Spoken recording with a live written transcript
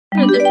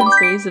There are different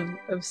ways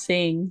of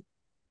saying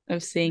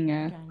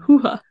Vagina.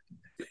 hoo-ha.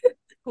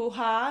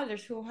 Hoo-ha,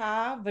 there's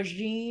hoo-ha,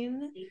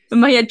 vagine, 唔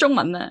係啊，中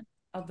文啊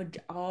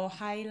，oh,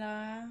 hay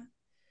la,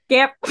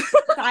 夾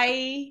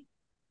say,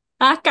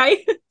 啊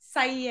雞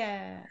say,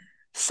 yeah.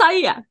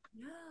 西啊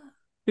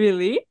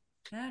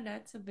Yeah,，really？yeah,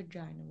 that's a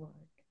vagina word.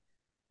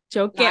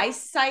 仲有夾 Lại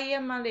say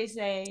they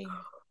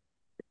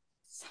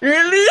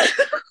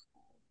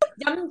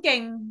say.，really？Dâm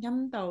kinh,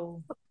 dâm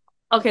tù.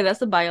 Okay,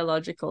 that's a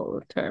biological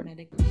term.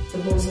 Medical. The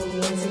most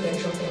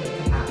coincidental thing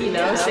that happened. You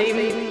know,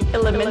 same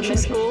elementary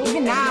school.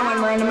 Even now,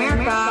 when we're in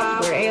America,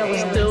 we're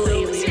aliens. Still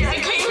aliens. I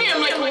came here,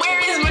 I'm like,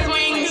 where is my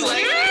wings?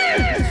 Like,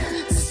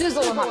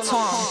 Sizzle in my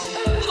tongue.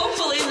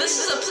 hopefully this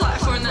is a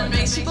platform that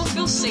makes people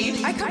feel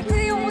safe. I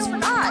completely almost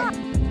forgot.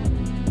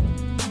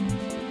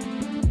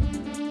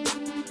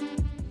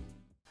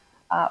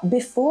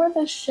 Before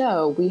the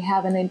show, we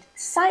have an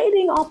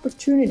exciting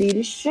opportunity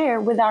to share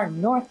with our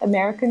North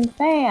American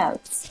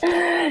fans.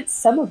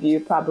 Some of you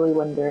probably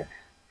wonder,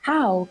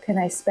 how can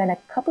I spend a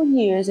couple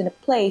years in a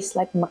place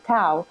like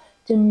Macau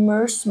to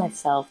immerse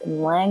myself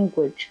in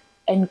language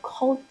and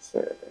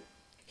culture?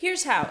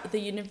 Here's how: the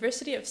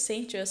University of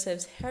St.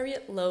 Joseph's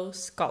Harriet Lowe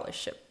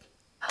Scholarship.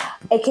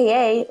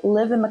 AKA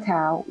live in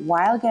Macau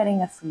while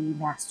getting a free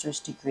master's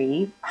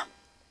degree.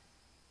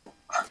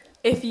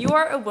 If you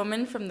are a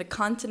woman from the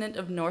continent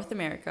of North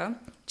America,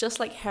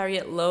 just like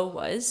Harriet Lowe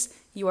was,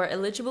 you are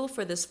eligible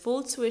for this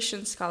full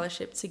tuition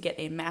scholarship to get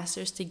a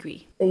master's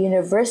degree. The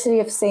University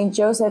of St.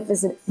 Joseph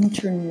is an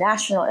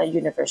international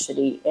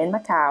university in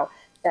Macau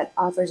that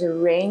offers a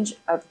range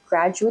of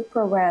graduate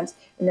programs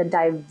in a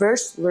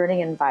diverse learning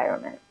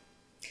environment.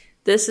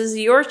 This is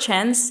your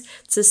chance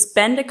to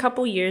spend a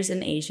couple years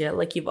in Asia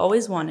like you've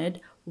always wanted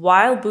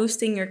while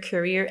boosting your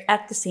career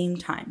at the same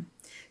time.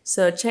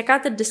 So check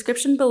out the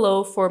description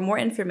below for more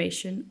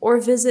information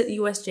or visit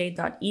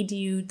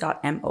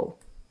usj.edu.mo.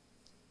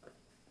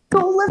 Go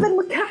live in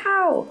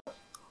Macau!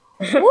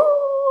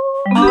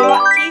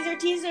 Oh,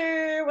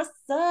 teaser. What's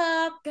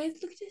up? Guys,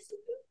 look at this.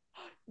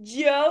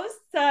 Joe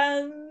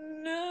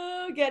Sun.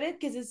 Get it?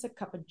 Because it's a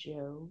cup of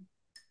Joe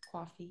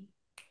coffee.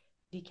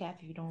 Decaf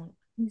if you don't.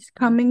 He's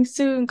coming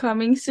soon,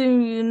 coming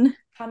soon.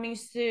 Coming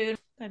soon.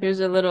 Here's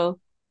the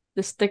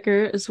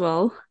sticker as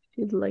well, if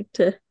you'd like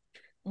to.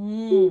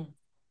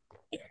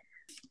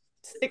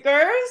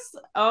 Stickers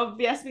of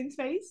Yasmin's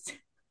face.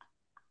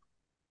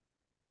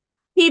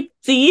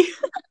 Peepsy.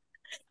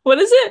 What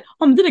is it?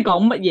 我唔知你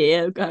講乜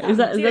嘢啊 Is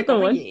that the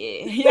one?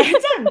 Yeah,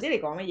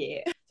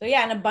 so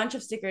yeah, and a bunch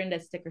of sticker in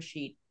that sticker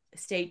sheet.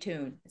 Stay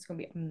tuned. It's gonna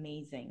be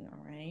amazing.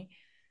 All right.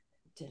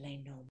 Delay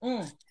no.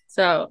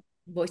 So,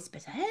 Voice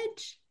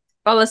message.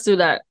 oh, let's do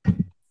that. 可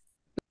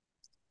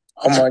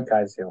唔可以介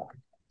紹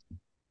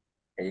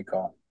幾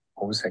個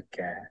好食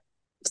嘅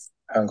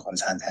香港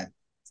餐廳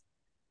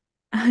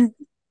？I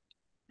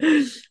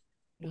mean,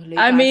 你介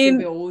紹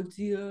俾我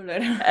知啦，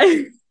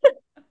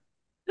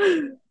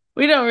你。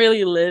we don't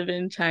really live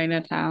in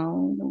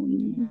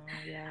Chinatown.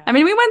 Yeah. I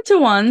mean, we went to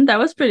one that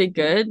was pretty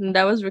good, and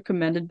that was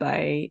recommended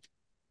by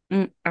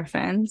our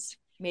fans.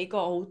 美國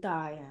好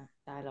大啊，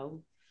大佬。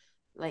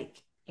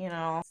Like,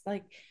 it's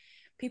like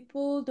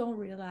people don't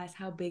realize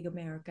how big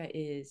America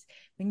is.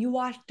 When you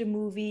watch the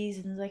movies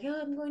and it's like,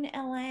 oh, I'm going to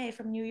LA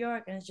from New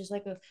York, and it's just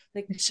like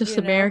It's just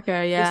America,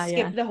 they yeah, skip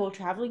yeah. the whole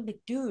traveling.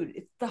 Like, dude,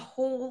 it's the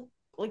whole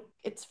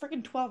it's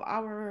freaking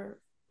 12-hour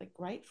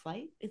right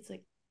flight. It's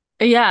like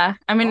Yeah,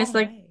 I mean, it's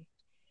long like way.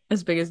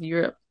 as big as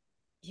Europe.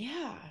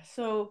 Yeah.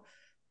 So,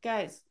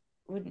 guys,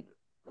 when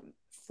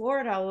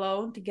Florida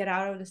alone to get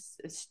out of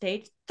the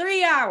state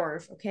 3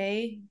 hours.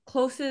 Okay,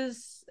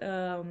 closest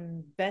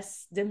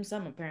best dim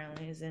sum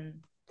apparently is in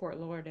Fort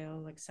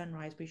Lauderdale, like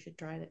Sunrise. We should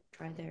try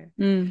there.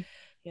 Mm.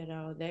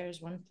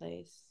 There's one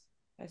place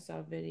I saw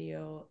a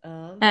video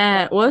of.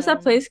 What was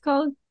that place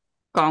called?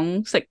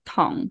 Gong Sik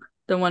Tong,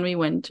 the one we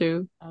went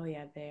to. Oh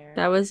yeah, there.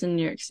 That was in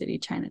New York City,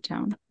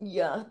 Chinatown.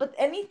 Yeah, but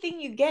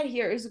anything you get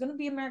here is gonna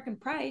be American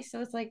price.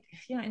 So it's like,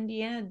 in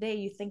the end of the day,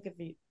 you think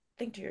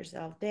to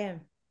yourself,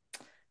 damn,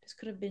 this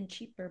could have been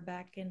cheaper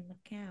back in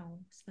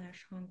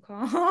Macau/Hong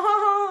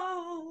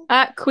Kong.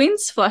 At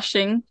Queens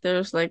Flushing,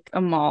 there's like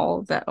a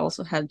mall that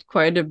also had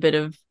quite a bit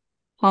of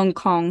Hong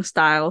Kong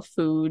style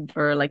food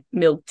or like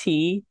milk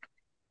tea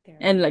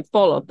and like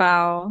bolo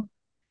bao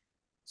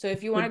So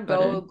if you want to with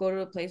butter. go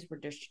to a place where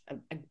there's a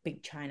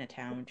big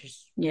Chinatown, which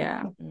is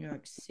Yeah. New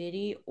York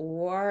City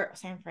or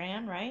San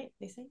Fran, right?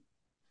 They say.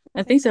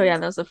 I think so. Yeah,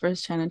 that was the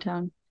first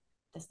Chinatown.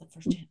 That's the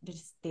first.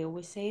 They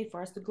always say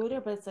for us to go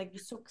there, but it's like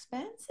it's so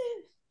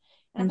expensive.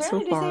 And And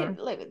so apparently they say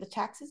far. like the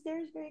taxes there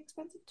is very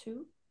expensive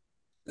too.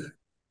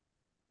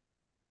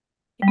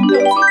 People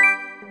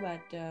don't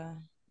but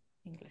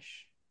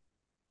English.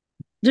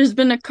 There's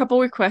been a couple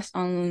requests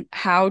on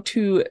how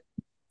to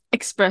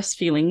express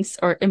feelings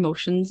or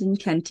emotions in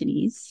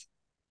Cantonese.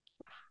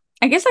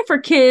 I guess like for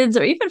kids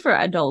or even for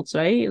adults,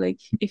 right? Like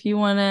if you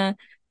want to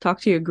talk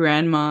to your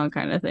grandma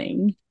kind of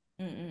thing.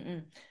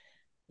 Mm-mm-mm.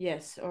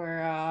 Yes,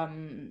 or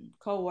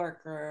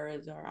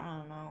co-workers, or I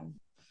don't know.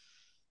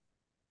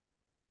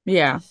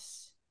 Yeah.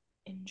 Just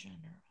in general.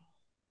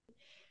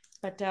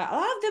 But a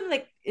lot of them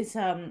like is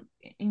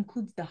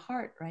includes the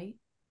heart, right?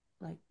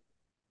 Like,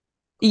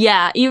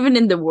 Yeah, even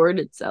in the word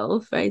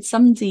itself, right?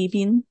 Some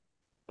even.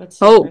 what's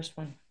the Oh, first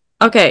one?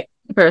 okay.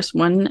 First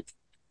one.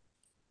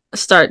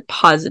 Start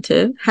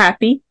positive,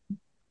 happy.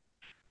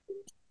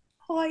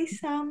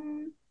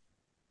 Hoisam.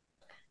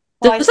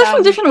 There's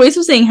actually different ways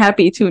of saying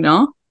happy too,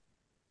 no?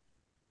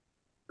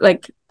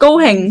 Like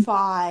goheng,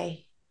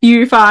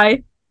 Unify.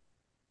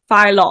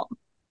 fai lo.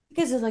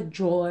 Because it's like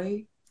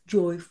joy,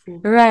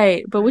 joyful.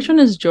 Right, but which one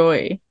is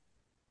joy?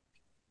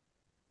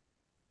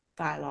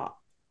 Fai lot.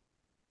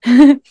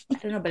 I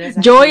don't know, but it's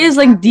Joy actually is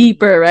like happy.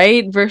 deeper,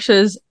 right?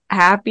 Versus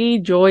happy.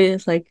 Joy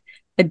is like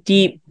a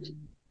deep,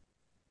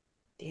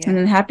 Yeah. and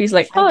then happy is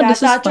like, I oh, got this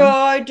is that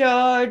fun.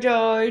 joy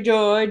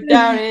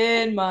down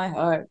in my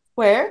heart.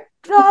 Where?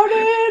 Down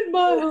in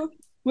my heart.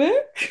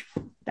 Where?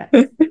 That's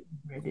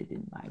embedded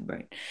in my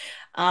brain.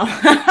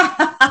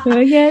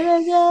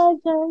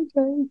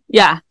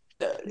 Yeah,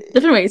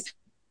 different ways.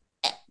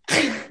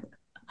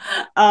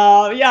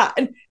 Yeah,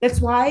 and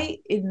that's why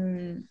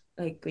in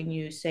like when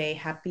you say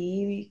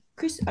happy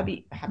Christmas,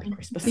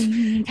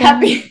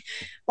 happy,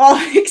 well,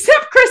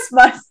 except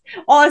Christmas,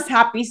 all is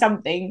happy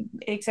something,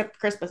 except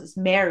Christmas is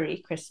Merry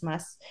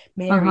Christmas.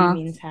 Merry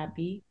means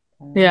happy.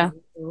 Yeah.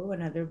 Oh,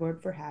 another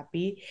word for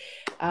happy.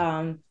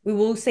 We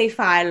will say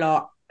Phi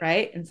Lo,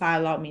 right? And Phi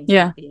Lo means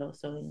Yeah. happy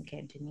also in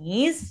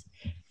Cantonese.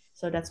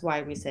 So that's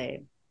why we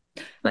say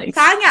like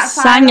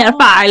Sang at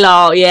Phi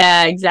Lo.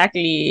 Yeah,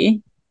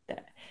 exactly.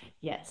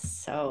 Yes,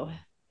 so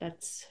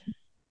that's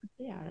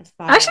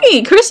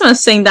Actually,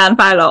 Christmas sing Dan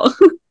Phi Lo.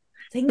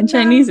 In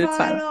Chinese, it's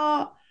Phi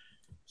Lo.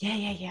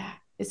 Yeah.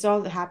 It's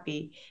all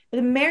happy. But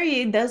the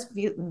Merry does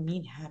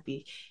mean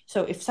happy.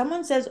 So if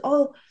someone says,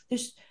 "Oh,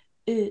 there's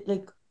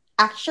like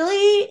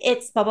actually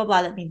it's blah blah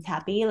blah," that means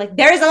happy. Like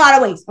there's a lot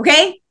of ways.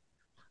 Okay.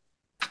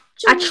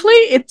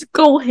 Actually, it's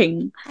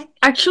goheng.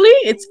 Actually,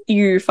 it's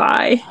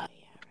Yufai. Oh,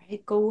 yeah,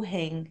 right. Go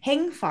hang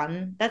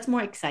fun. That's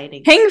more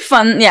exciting. Hang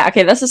fun. Yeah,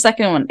 okay, that's the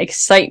second one.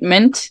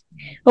 Excitement.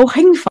 Oh,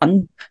 hang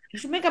fun. You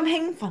should make them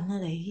hang fun.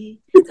 Like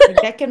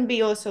that can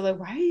be also like,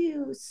 why are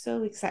you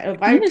so excited?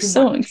 Why are you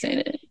so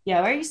excited? Yeah,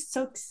 why are you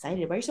so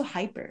excited? Why are you so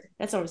hyper?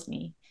 That's always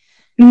me.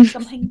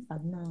 Some hang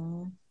fun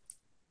now.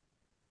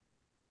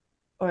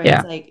 Or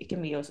it's like it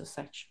can be also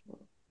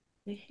sexual.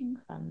 They hang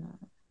fun now.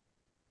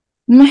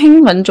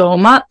 Hang fun 做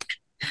乜?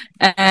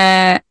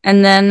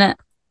 And then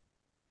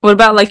what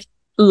about like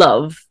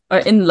love or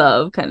in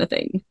love kind of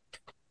thing?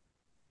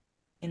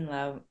 In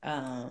love,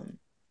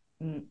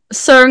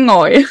 相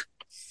愛.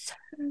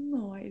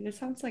 That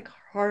sounds like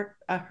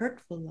a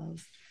hurtful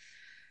love.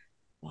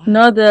 Wow.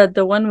 No,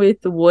 the one with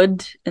the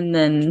wood and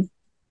then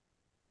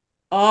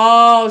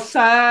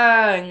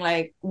sang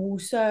like 互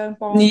相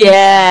幫助.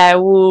 Yeah,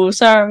 互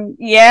相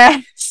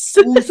yes.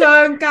 互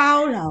相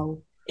交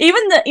流.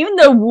 Even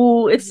the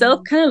woo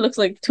itself kind of looks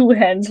like two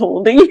hands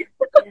holding.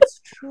 That's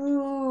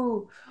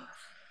true.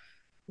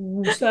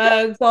 互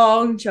相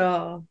幫助.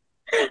 What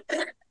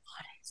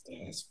is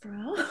this,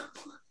 bro?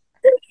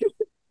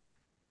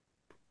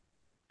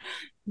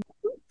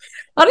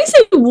 How do you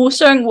say 互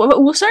相?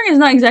 互相 is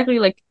not exactly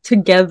like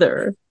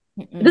together.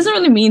 It doesn't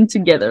really mean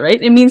together, right?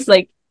 It means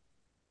like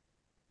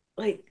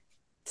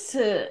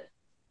to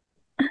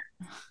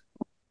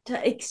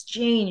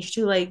exchange,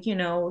 to like,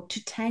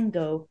 to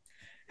tango.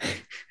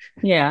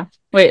 Yeah.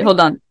 Wait, hold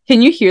on.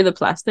 Can you hear the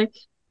plastic?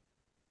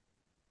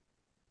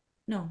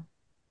 No.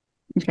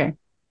 Okay.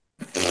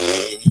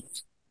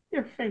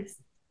 Your face.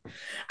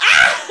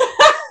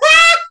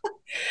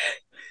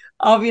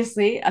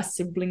 Obviously, a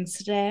sibling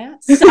stare.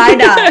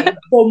 Side-eye.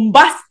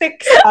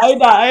 Bombastic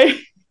side-eye.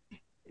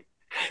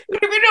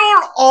 Maybe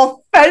an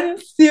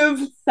offensive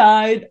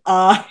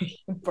side-eye,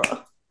 bro.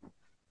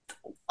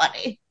 So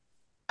funny.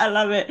 I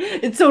love it.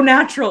 It's so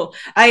natural.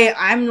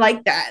 I'm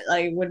like that.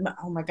 Like when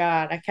oh my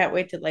god, I can't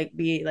wait to like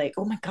be like,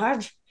 oh my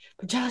gosh,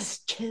 but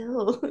just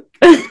chill.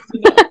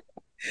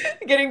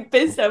 Getting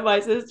pissed at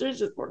my sisters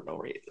just for no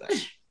reason.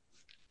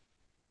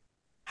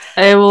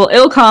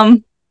 It'll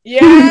come.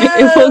 Yeah.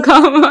 It will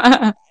come.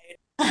 What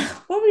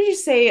would you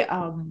say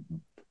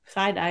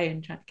side eye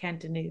in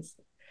Cantonese?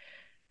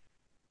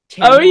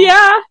 Oh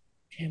yeah.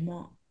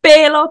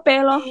 啤咯。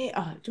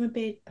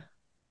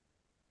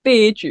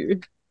啤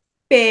住。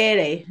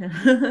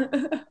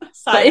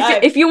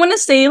But if you want to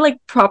say like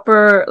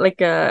proper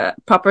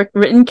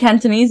written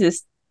Cantonese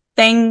is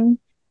thing.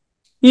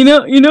 You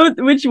know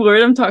which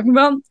word I'm talking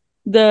about?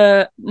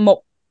 The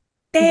mo.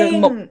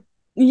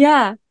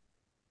 Yeah.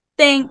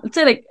 Thing. 即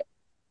係like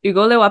如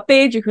果你話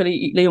啤住佢，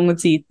你用個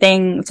字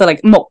丁，就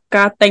like 木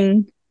加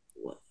丁。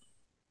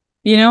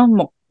You know,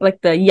 木 like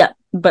the yet,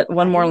 but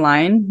one more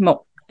line,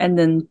 木 and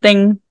then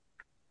thing.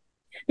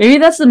 Maybe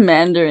that's the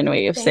Mandarin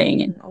way of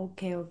saying it.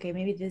 Okay,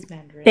 maybe it is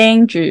Mandarin.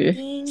 釘住.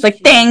 It's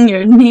like dang,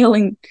 you're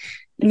nailing.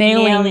 Oh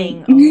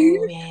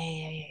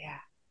yeah.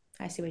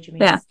 I see what you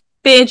mean. Yeah,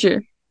 啤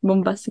住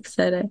bombastic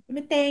side.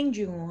 咩釘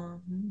住我啊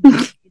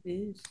？It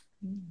is.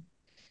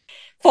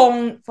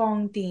 放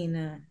電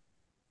啊！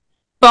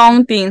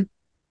放電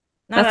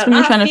That's when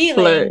you're not a trying to feeling,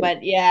 flirt.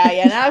 but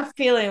yeah, not a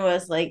feeling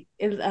was like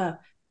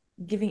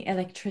giving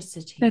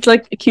electricity. It's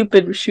like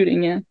Cupid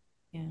shooting, yeah.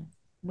 Yeah,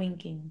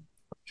 winking.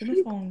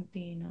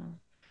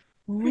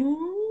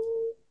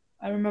 Ooh.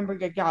 I remember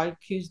I got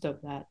accused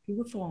of that.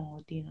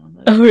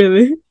 Oh,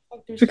 really?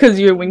 Like, there's Because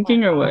something you're in my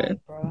winking or what? eye,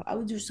 bro. I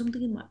would do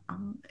something in my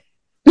eye.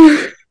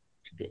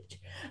 Bitch.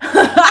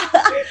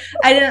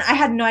 I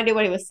had no idea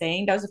what he was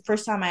saying. That was the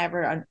first time I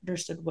ever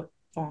understood what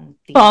Fong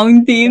Tin.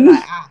 Fong Because Tin. I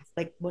asked,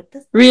 like, what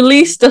does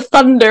Release the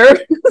thunder.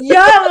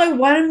 Yeah, I'm like,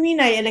 what do you mean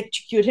I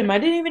electrocute him? I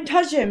didn't even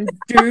touch him,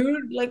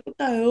 dude. Like, what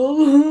the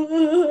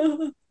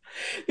hell?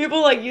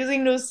 People like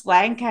using those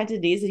slang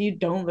Cantonese that you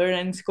don't learn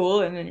in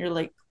school, and then you're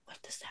like, what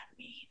does that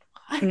mean?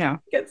 I Yeah.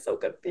 get so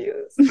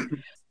confused.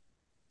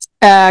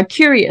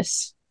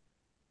 Curious.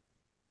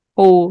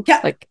 Oh,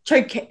 Yeah, like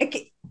okay.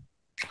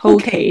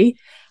 okay.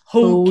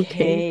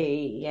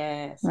 Okay,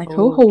 yes. Like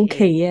好好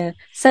奇啊，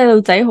細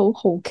路仔好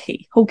好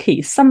奇，好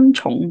奇心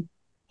重。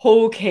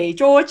Okay,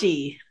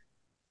 Georgie.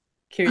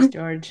 Curious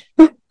George.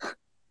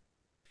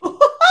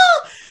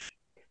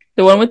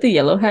 The one with the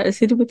yellow hat. Is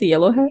he with the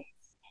yellow hat?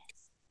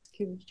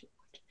 Curious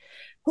George.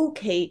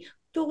 Okay,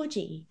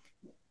 Georgie.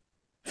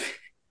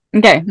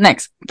 Okay,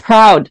 next.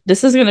 Proud.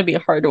 This is gonna be a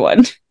hard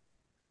one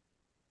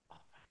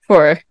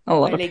for a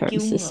lot of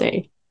parents to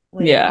say.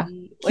 Yeah.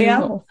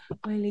 Well,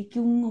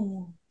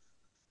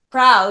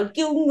 proud,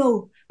 kiêu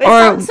ngạo. But it Or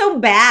sounds so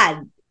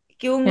bad.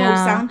 Kiêu ngạo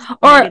yeah. sounds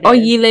Or negative.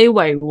 以你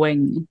為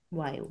榮,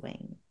 Wai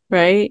wing.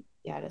 right?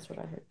 Yeah, that's what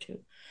I heard too.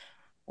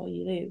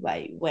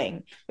 Wai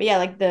wing. But yeah,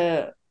 like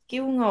the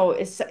kiêu ngạo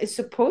is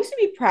supposed to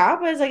be proud,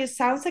 but it's like it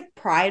sounds like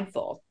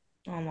prideful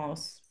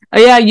almost. Oh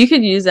yeah, you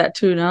could use that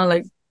too now.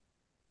 Like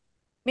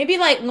Maybe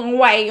like 我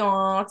為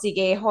我自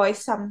己開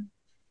心.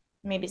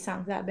 Maybe it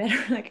sounds that better.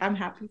 Like I'm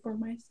happy for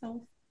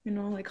myself,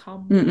 like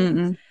humble.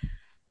 mm-mm-mm.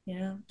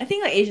 Yeah. I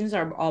think like Asians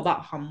are all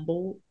about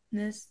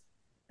humbleness,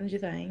 don't you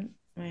think?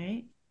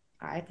 Right?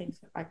 I think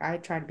so. Like I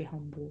try to be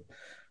humble.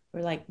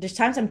 Or like there's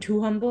times I'm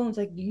too humble and it's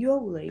like, yo,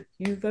 like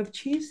you've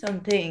achieved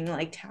something.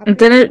 Like tap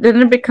Then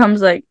it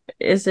becomes like,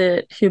 is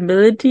it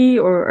humility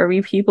or are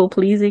we people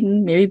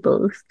pleasing? Maybe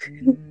both.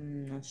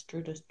 That's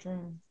true.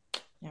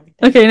 Yeah,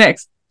 Okay,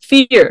 next.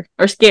 Fear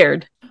or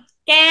scared.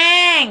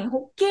 Gang!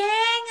 Hổ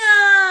gang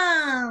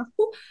à!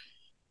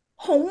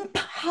 Hổng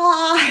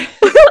怕!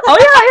 Oh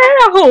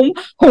yeah.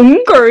 恐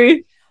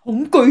懼.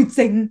 恐懼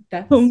症.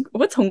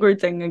 What's 恐懼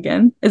症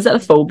again? Is that a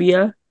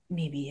phobia?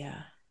 Maybe,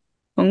 yeah.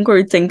 恐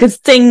懼症, because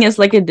症 is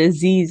like a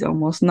disease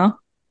almost, no?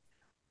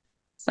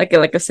 Like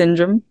a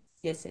syndrome.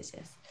 Yes.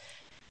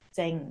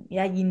 症,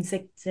 yeah, 厭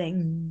食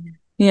症.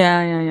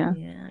 Yeah.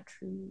 Yeah,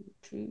 true.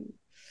 And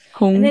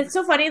恐 it's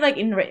so funny, like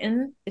in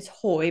written, it's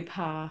害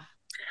怕.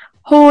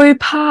 害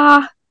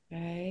怕.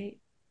 Right?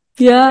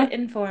 Yeah.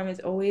 Written form is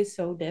always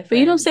so different. But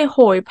you don't say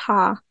害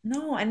怕.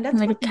 No, and that's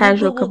like what a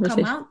casual Google will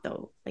come conversation. out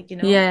though. Like,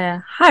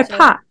 Yeah. 害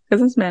怕,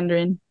 because it's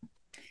Mandarin.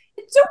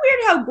 It's so weird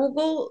how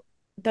Google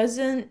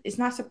it's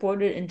not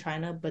supported in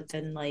China, but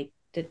then like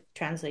the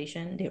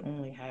translation, they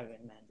only have it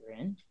in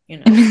Mandarin,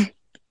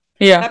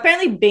 Yeah. But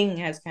apparently Bing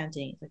has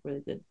Cantonese, like really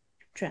good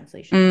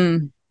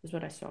translation. Is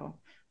what I saw.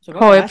 So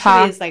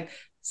actually it's like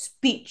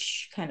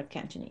speech kind of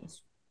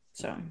Cantonese.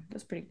 So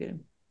that's pretty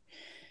good.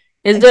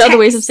 Is Like there other text.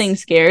 ways of saying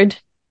scared?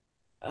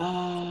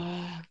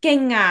 驚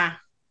訝.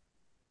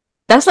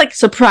 That's like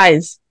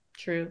surprise.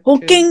 True. 好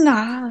驚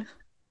訝.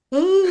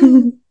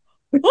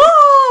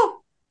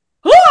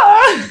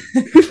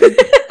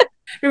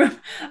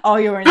 Oh,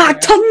 you were in嚇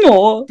親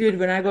我. Dude,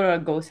 when I go to a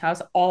ghost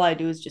house, all I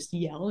do is just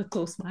yell and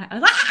close my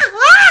eyes.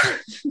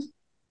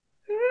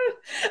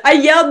 I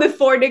yell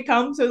before they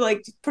come, so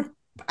like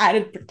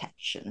added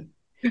protection.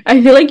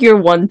 I feel like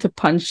you're one to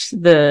punch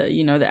the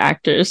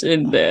actors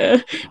in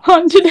the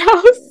haunted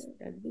house.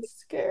 I'd be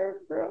scared,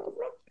 bro.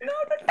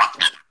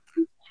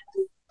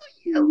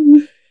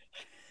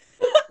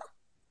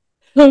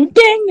好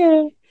驚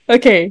啊.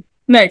 Okay,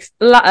 next.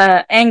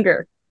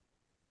 Anger.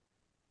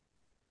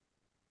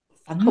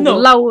 好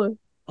嬲啊.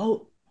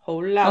 Oh, 好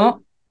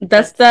嬲.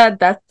 That's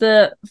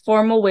the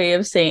formal way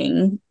of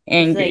saying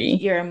angry. It's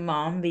like your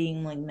mom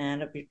being like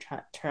mad at your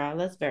child.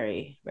 That's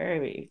very,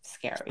 very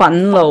scary.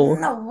 憤怒.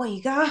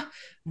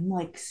 I'm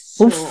like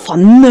so. 好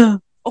憤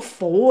啊. 好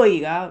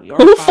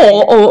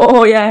火.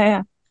 Oh,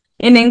 yeah.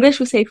 In English,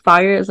 we say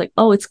fire is like,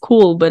 oh, it's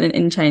cool. But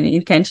in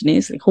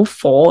Cantonese, like, 好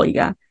火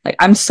like,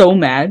 I'm so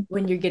mad.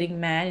 When you're getting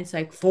mad, it's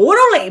like, 火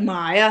都嚟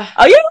埋啊.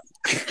 Oh, yeah.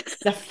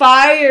 The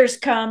fire's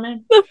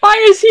coming. The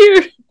fire's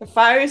here. The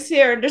fire's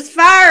here. There's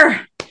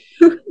fire.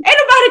 Ain't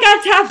nobody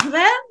got time for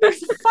that.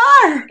 There's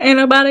fire. Ain't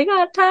nobody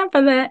got time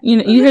for that.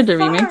 You heard the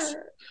remix.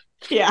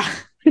 Yeah.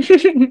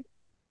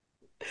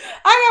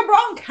 I got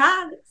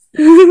bronchitis.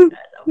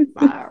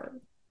 Fire.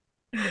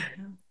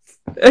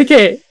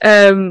 Okay.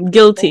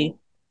 Guilty.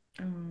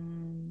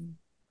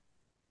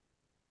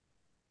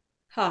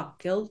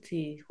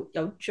 Guilty.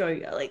 有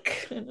罪啊,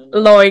 like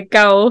內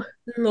疚.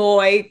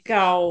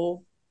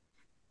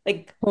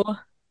 Like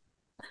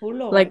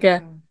like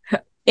a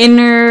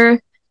inner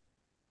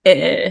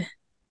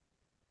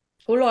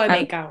好耐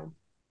未夠.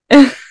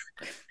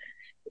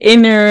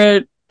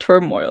 inner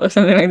turmoil or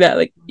something like that.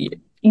 Like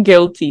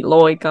guilty,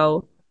 loi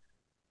go.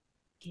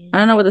 I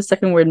don't know what the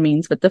second word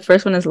means, but the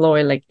first one is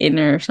loi, like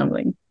inner or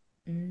something.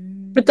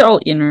 But they're all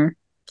inner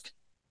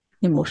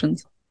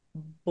emotions.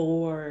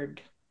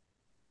 Bored.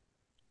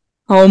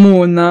 Oh,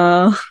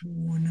 muna.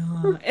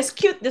 It's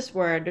cute, this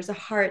word. There's a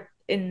heart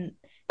in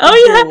Oh,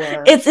 yeah.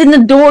 door. It's in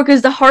the door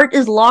because the heart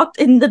is locked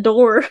in the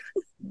door.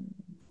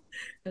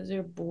 Because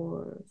you're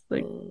bored.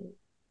 Like,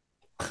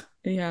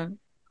 yeah.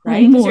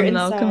 Right? Because you're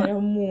Muna, inside. come on.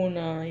 Oh,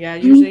 muna. Yeah,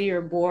 usually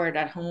you're bored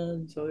at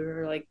home. So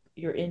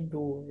you're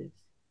indoors.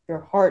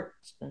 Your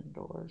heart's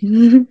indoors.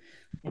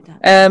 Like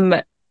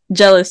that.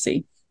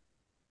 Jealousy.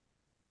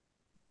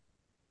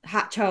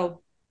 Hacho.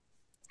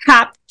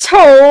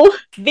 Hapto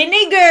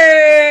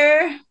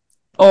Vinegar.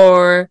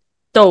 or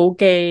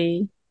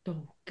doge.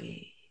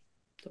 Okay.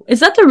 Is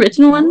that the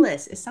original one?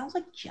 Jealous. It sounds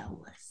like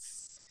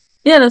jealous.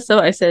 Yeah, that's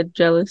what I said.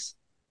 Jealous.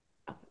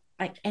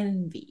 Like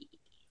envy.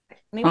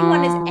 Maybe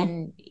one is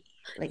envy.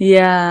 Like,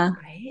 yeah.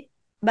 right?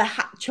 But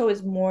hacho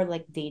is more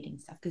like dating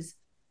stuff because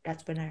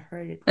that's when I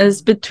heard it.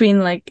 It's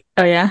between like,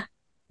 oh yeah.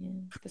 Yeah,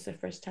 that's the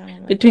first time. I'm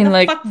like, Between what the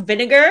like fuck,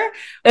 vinegar?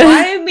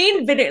 Why do you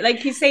mean vinegar? Like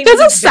he's saying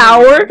because it's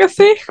sour,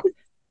 kasi.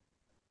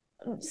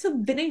 it's a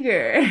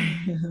vinegar.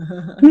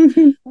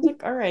 I was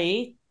like, all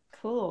right,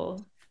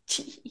 cool.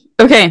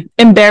 Okay,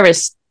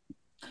 embarrassed.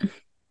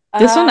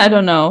 This one I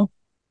don't know.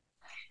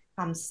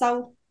 I'm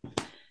so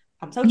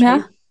Yeah.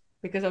 chow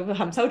because of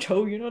I'm so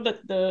chow. You know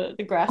that the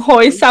grass.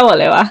 Hoi sao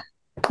lewa.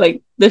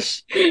 Like the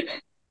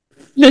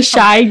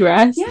shy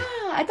grass. Yeah,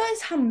 I thought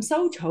it's ham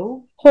so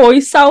chow. Hoi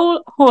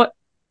sao hoi.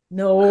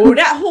 No,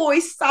 that hoi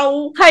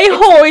so. Hay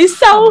hoi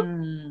sao.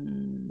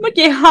 Hum.乜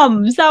嘢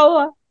含sao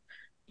à?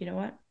 You know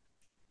what?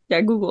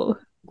 Yeah, Google.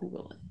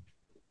 Google it.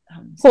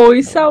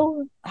 Hoi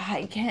sao.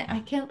 I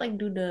can't like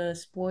do the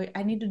spoil.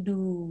 I need to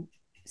do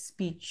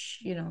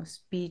speech,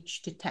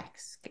 speech to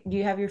text. Do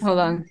you have your phone? Hold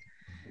on.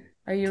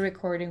 Are you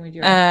recording with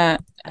your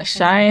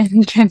shy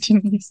in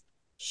Cantonese.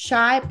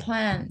 shy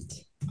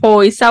plant?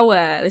 Hoi sao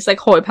à. It's like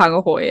hoi pang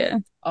or hoi.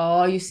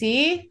 Oh, you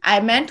see? I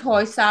meant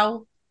hoi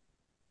sao.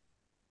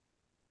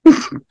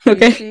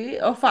 Okay. You see?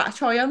 Oh, phạt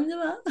trò âm chứ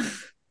mà.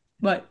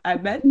 But I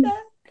meant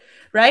that.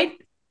 Right?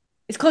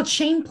 It's called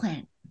shame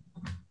plant.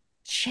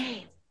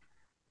 Shame.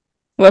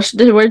 Well,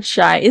 the word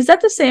shy, is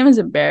that the same as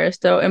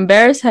embarrassed though?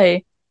 Embarrassed,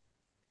 hey.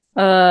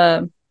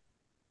 Cam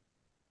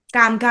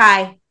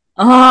cài.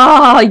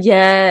 Oh,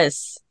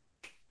 yes.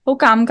 Oh,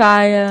 cam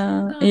cài.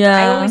 Yeah.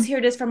 I always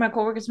hear this from my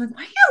coworkers. I'm like,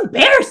 why are you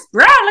embarrassed,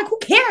 bro? Like, who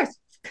cares?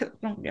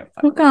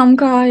 Oh, cam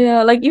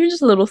cài. Like, even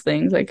just little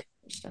things, like,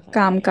 Like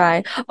cam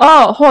cài.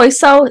 Oh, hoi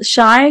so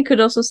shy could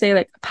also say,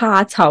 like,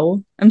 pa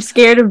tao. I'm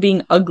scared of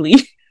being ugly.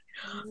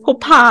 Oh,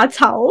 pa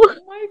tao. Oh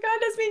my god,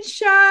 that means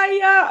shy.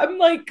 Yeah, I'm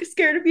like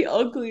scared to be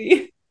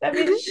ugly. That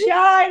means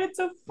shy. That's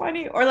so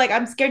funny. Or like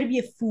I'm scared to be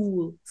a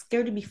fool.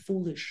 Scared to be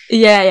foolish.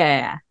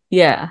 Yeah.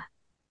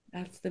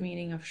 That's the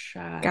meaning of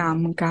shy.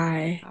 Cam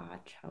cài.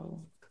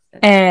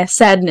 That's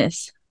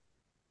Sadness.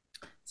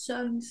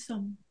 some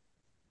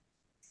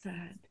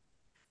sad.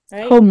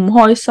 Right? Không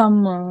hoi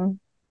some.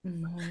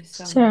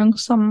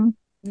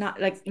 Not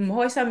like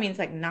mhoisam means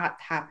like not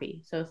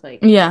happy. So it's like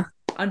Yeah.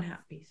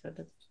 unhappy. So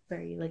that's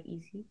very like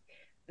easy.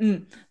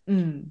 Okay.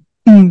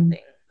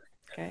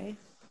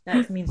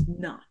 That means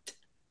not.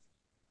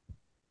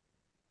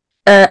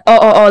 Let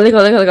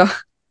go.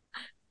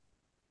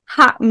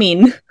 Hot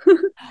mean.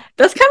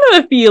 That's kind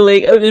of a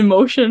feeling of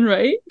emotion,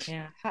 right?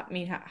 Yeah, hot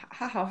mean.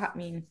 How hot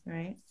mean,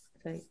 right?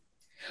 It's like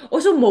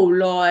also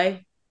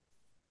moloi.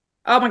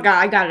 Oh my god,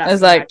 I got it.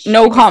 It's like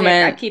no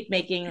comment. I keep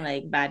making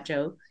like bad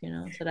jokes,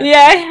 So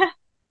that's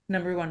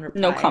number one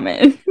reply. No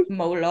comment.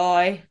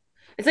 Moloi.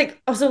 It's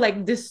like also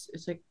like this.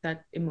 It's like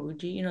that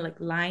emoji, like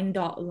line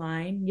dot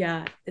line.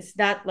 Yeah, it's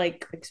that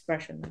like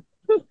expression.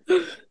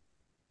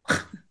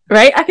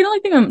 Right? I can only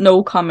think of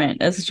no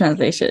comment as a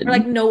translation. Or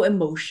like no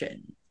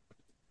emotion.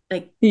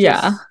 Like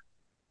yeah.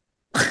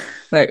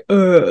 Like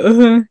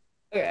Okay.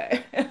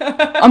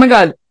 Oh my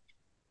god.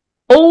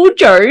 Oh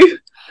Joe.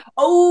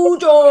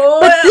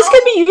 But this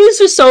can be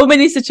used for so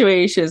many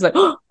situations. Like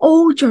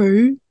oh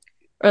Joe.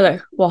 Or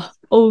like wow,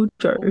 oh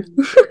Joe.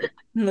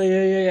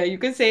 Yeah. You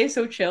can say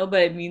so chill,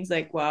 but it means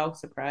like wow,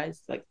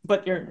 surprised. Like,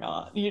 but you're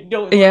not. You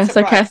don't. Yeah,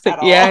 sarcastic.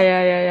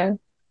 Yeah.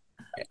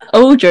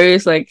 Oh Joe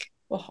is like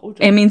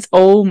it means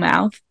oh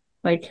mouth.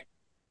 Like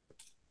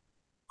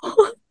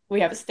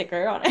we have a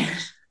sticker on it.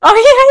 Oh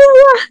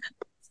yeah.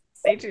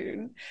 Stay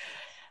tuned.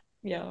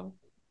 Yeah.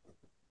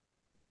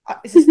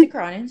 It's a sticker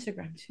on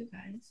Instagram too,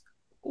 guys.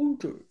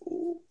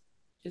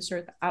 Just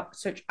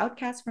search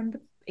Outcasts from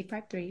the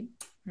 853.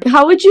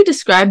 How would you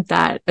describe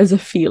that as a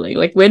feeling?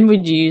 Like when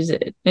would you use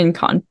it in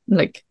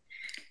like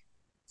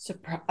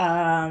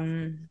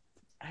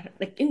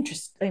like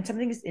interest, like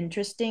something is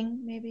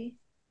interesting, maybe.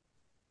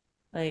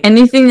 Like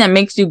anything that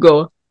makes you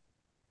go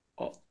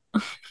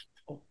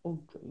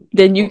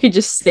then you could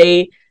just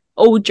say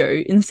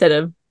Ojo instead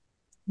of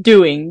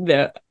doing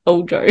the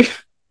Ojo.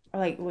 Or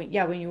like when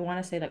you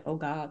want to say like oh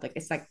god, like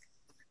it's like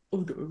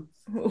Ojo.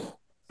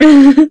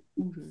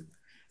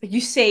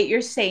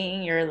 you're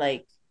saying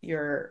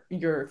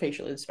your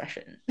facial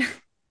expression.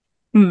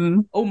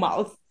 Oh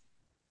mouth.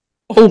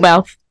 Oh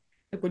mouth.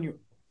 Like when you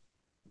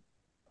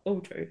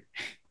true.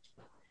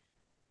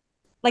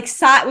 Like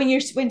sigh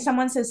when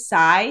someone says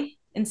sigh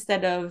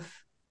instead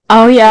of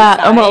Oh yeah.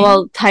 Oh sighing.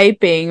 well,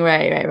 typing.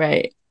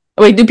 Right.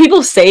 Wait, do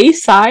people say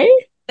sigh?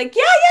 Like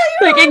yeah,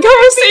 Like in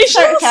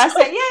conversations?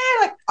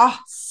 Yeah, like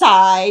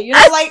sigh.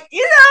 Like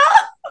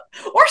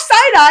or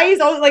side eye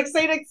is always like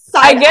say like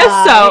side I guess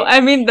eye. so.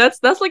 I mean,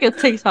 that's like a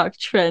TikTok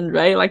trend,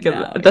 right? Like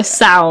the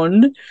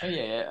sound. Oh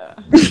yeah.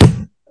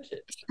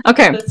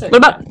 Okay. What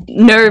about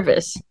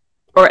nervous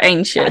or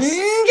anxious?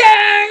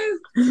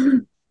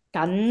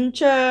 緊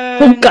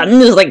張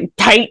Gun is like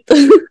tight.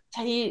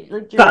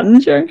 like Gun.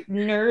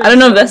 nerves. I don't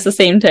know if that's the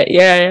same type.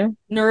 Yeah.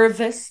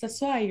 Nervous.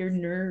 That's why your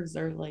nerves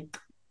are like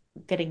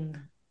getting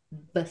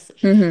busted.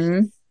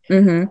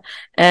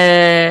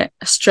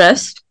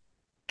 Stressed.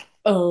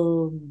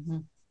 Oh,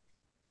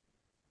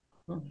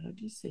 how do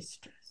you say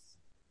stress?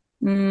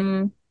 I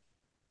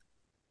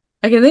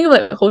can think of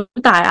like 好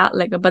大壓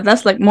力, but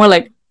that's like more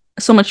like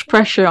so much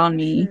pressure on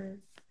me.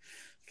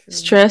 True.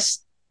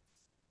 Stressed.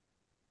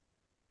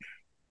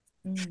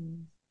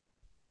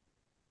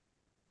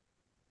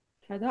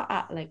 I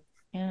thought like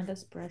yeah,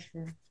 that's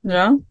pressure.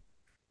 Yeah.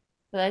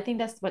 But I think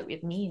that's what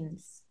it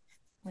means.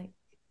 Like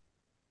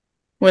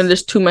when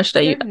there's too much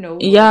that you no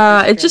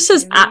yeah, it just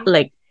says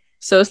like,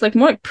 so it's like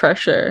more like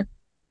pressure.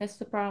 That's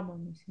the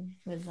problem, you see,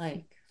 with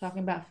like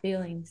talking about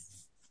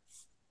feelings.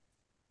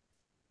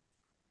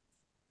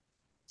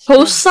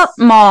 好失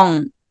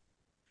望.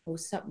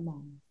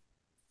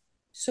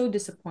 So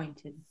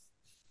disappointed.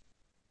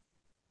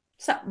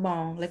 失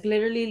望, like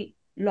literally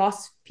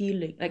lost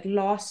feeling, like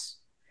lost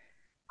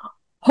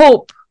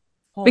hope.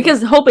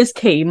 Because hope is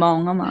期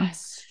望啊嘛.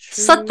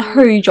 失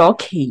去咗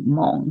期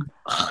望.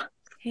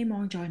 希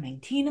望在明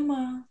天啊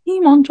嘛. 希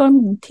望在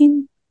明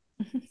天.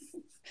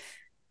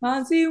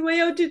 萬事永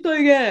有絕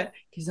對嘅，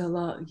其實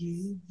落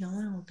雨有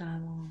咩好大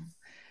喎？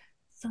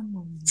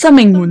生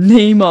命滿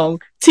希望，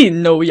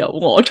前路由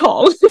我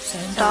闖。成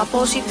打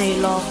波先嚟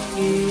落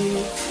雨，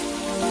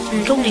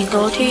唔通連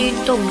個天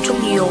都唔中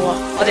意我啊？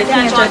我哋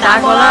聽日再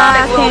打過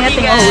啦，聽日一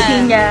定會好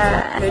天嘅。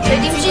你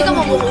點知今日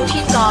會好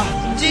天㗎？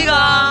唔知㗎，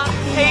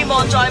希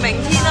望在明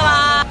天啊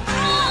嘛。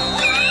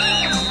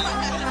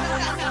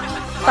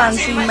凡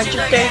事唔係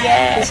絕對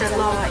嘅。其實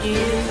落雨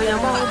有乜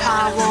好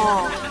怕喎？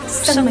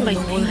生命滿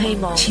希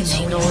望，前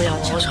路由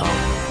我闖。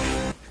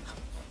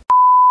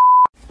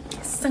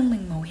生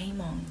命冇希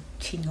望，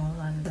前我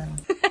兩步。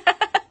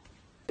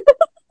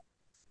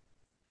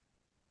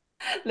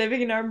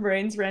Living in our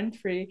brains rent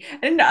free.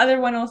 And the other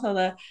one also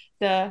the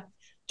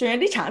仲有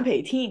啲橙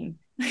皮添。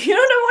You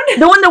know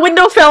the one the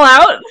window fell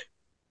out?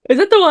 Is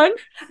it the one?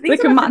 I think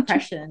it's about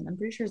depression. I'm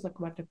pretty sure it's like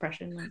about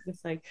depression. Like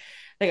it's like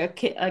a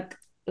kid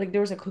like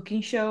there was a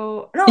cooking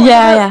show. No,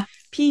 yeah.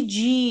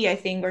 PG, I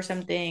think, or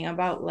something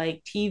about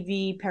like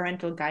TV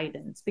parental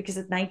guidance because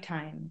at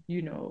nighttime,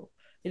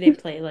 they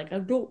play like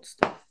adult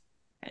stuff,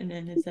 and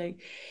then it's like,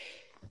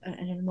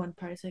 and then one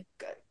part is like,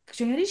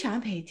 仲有啲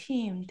橙皮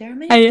添. There are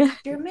many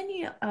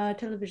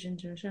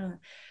televisions or something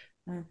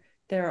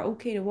that are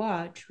okay to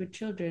watch with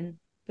children,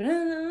 but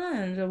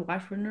they'll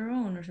watch on their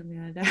own or something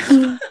like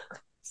that.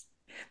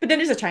 But then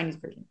there's a Chinese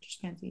version,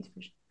 just Cantonese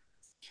version.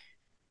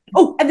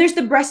 Oh, and there's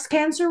the breast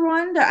cancer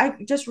one that I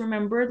just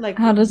remembered like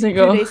how does it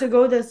go? 2 days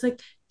ago. That's like,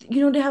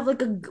 they have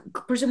like a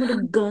person with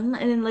a gun,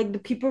 and then like the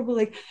people were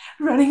like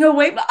running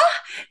away. But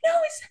no,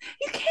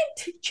 you can't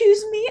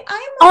choose me.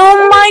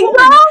 Oh my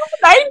god,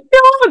 I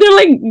know. They're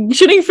like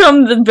shooting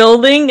from the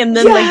building, and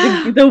then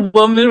like the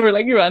women were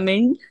like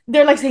running.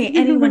 They're like saying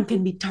anyone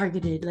can be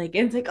targeted. Like,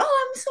 and it's like, oh,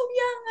 I'm so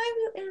young.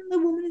 And the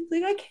woman is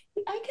like,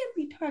 I can't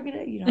be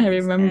targeted. I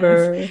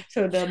remember.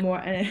 So the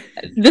more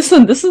this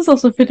is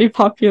also pretty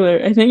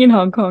popular. I think in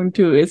Hong Kong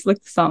too. It's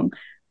like the song,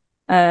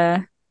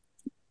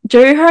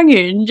 最香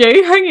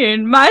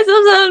園買手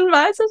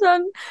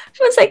信，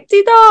分食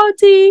至多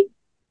姿，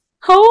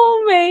好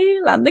味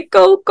難得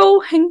高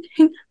興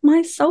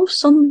買手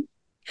信，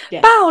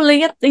包你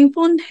一定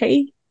歡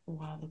喜。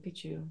 Wow, look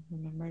at you.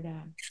 Remember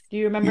that. Do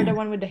you remember the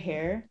one with the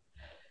hair?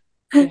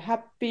 You're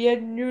happy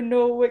and you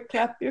know it,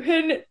 clap your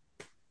hand.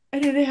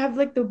 And then they have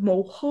like the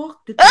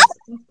mohawk that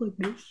looks like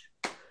this.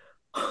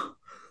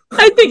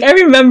 I think I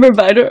remember,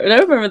 but I don't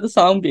remember the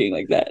song being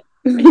like that.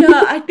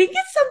 Yeah, I think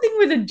it's something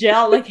with a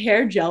gel, like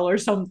hair gel or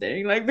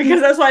something. Like,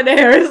 because that's why the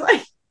hair is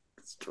like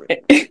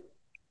straight.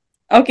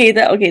 Okay,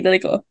 there you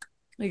go.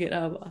 Look it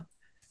up.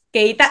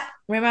 記得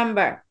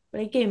remember.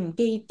 你記唔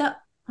記得？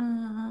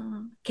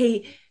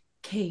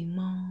期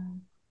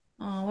望。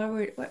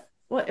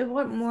What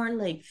more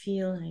like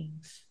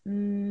feelings?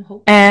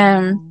 Hope.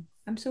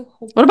 I'm so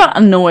hopeful. What about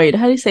annoyed?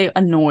 How do you say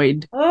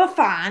annoyed? 好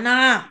煩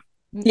啊！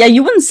 Yeah,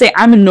 you wouldn't say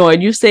I'm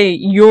annoyed. You say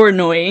you're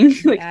annoying.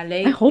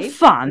 Like, 好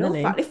煩啊你！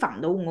你煩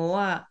到我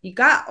啊！而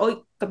家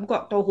我感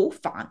覺到好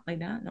煩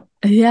like that. No.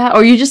 Yeah,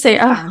 or you just say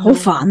好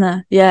煩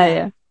啊！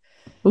 Yeah.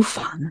 好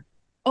煩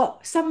啊！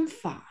 心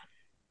煩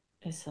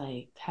is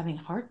like having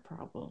heart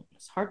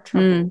problems, heart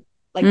trouble.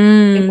 like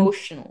Mm.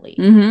 emotionally.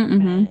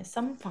 Mm-hmm.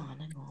 Some fun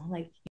and all,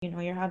 like, you know,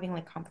 you're having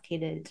like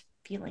complicated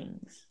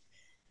feelings.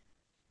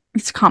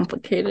 It's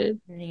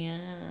complicated.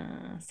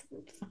 Yeah,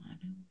 some fun.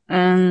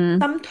 Um,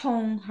 Some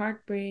tone,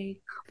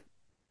 heartbreak.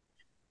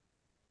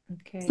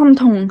 Okay. Some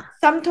tone.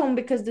 Some tone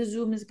because the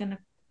Zoom is gonna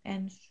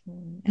end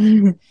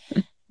soon.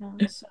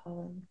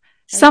 So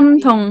Some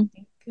tone.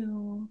 thank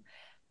you.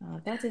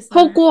 多謝晒。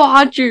好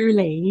掛住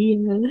你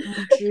啊。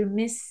掛住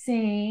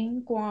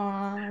missing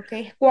掛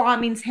okay 掛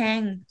means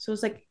hang, so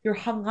it's like you're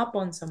hung up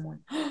on someone.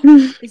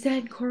 Is that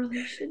in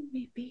correlation?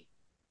 Maybe.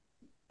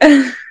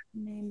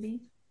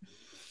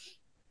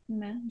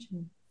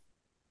 Imagine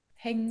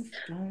hang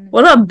phone.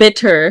 What about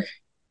bitter?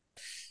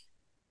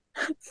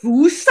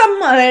 苦心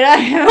啊你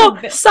咧 Oh,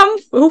 some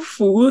好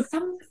苦。心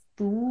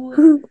苦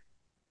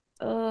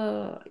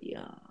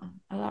yeah,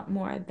 a lot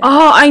more I bet.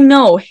 Oh, I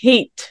know.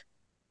 Hate.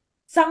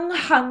 憎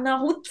恨啊，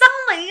好憎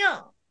你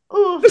啊，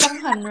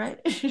憎恨 right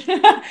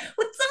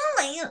好憎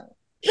你啊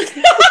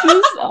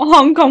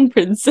Hong Kong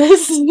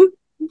princess.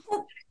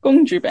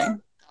 公主病。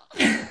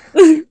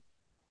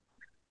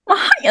我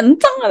黑人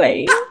憎啊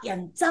你。黑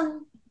人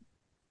憎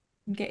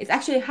okay, it's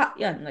actually 黑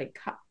人 like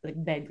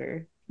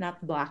beggar, not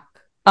black.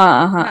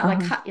 Not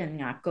like 黑人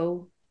牙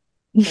膏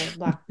or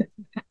black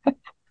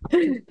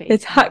toothpaste.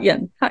 It's 黑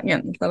人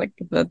so like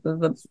the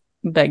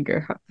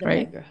beggar, the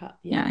right? beggar hut.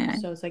 Yeah.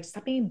 So it's like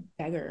stop being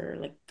beggar,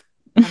 like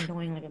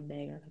annoying like a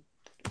beggar.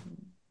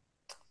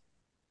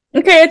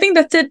 Okay, I think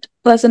that's it.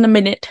 Less than a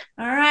minute.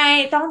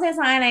 Alright, 多謝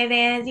晒你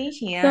哋嘅支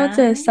持啊！多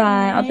謝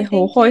晒，我哋好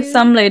開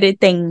心你哋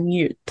訂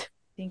閱。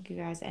Thank you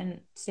guys, and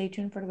stay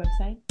tuned for the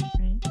website.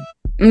 Right?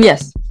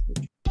 Yes.